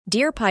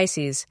Dear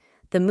Pisces,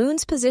 the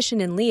moon's position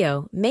in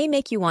Leo may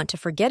make you want to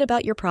forget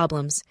about your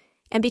problems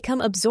and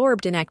become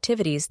absorbed in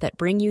activities that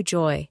bring you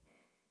joy.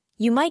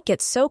 You might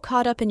get so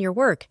caught up in your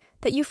work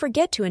that you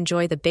forget to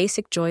enjoy the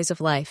basic joys of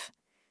life.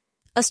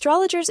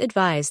 Astrologers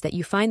advise that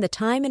you find the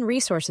time and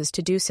resources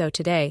to do so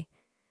today.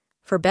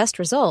 For best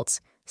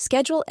results,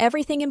 schedule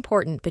everything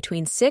important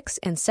between 6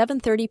 and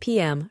 7:30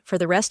 p.m. for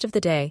the rest of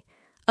the day.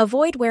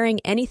 Avoid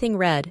wearing anything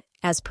red,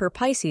 as per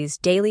Pisces'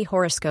 daily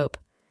horoscope.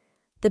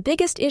 The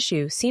biggest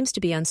issue seems to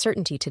be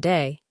uncertainty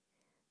today.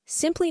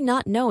 Simply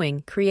not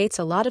knowing creates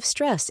a lot of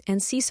stress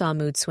and seesaw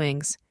mood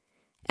swings.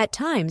 At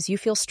times, you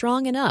feel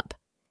strong and up.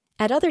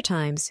 At other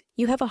times,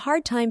 you have a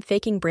hard time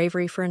faking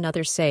bravery for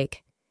another's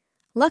sake.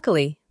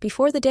 Luckily,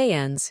 before the day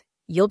ends,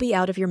 you'll be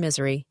out of your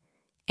misery.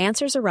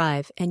 Answers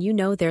arrive, and you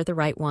know they're the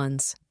right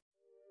ones.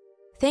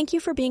 Thank you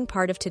for being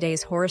part of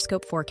today's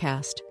horoscope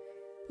forecast.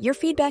 Your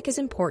feedback is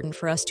important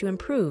for us to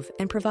improve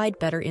and provide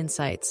better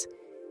insights.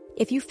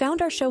 If you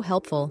found our show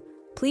helpful,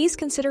 please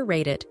consider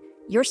rate it.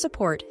 Your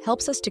support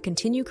helps us to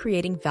continue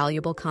creating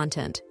valuable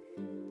content.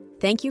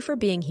 Thank you for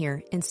being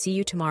here, and see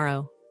you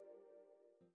tomorrow.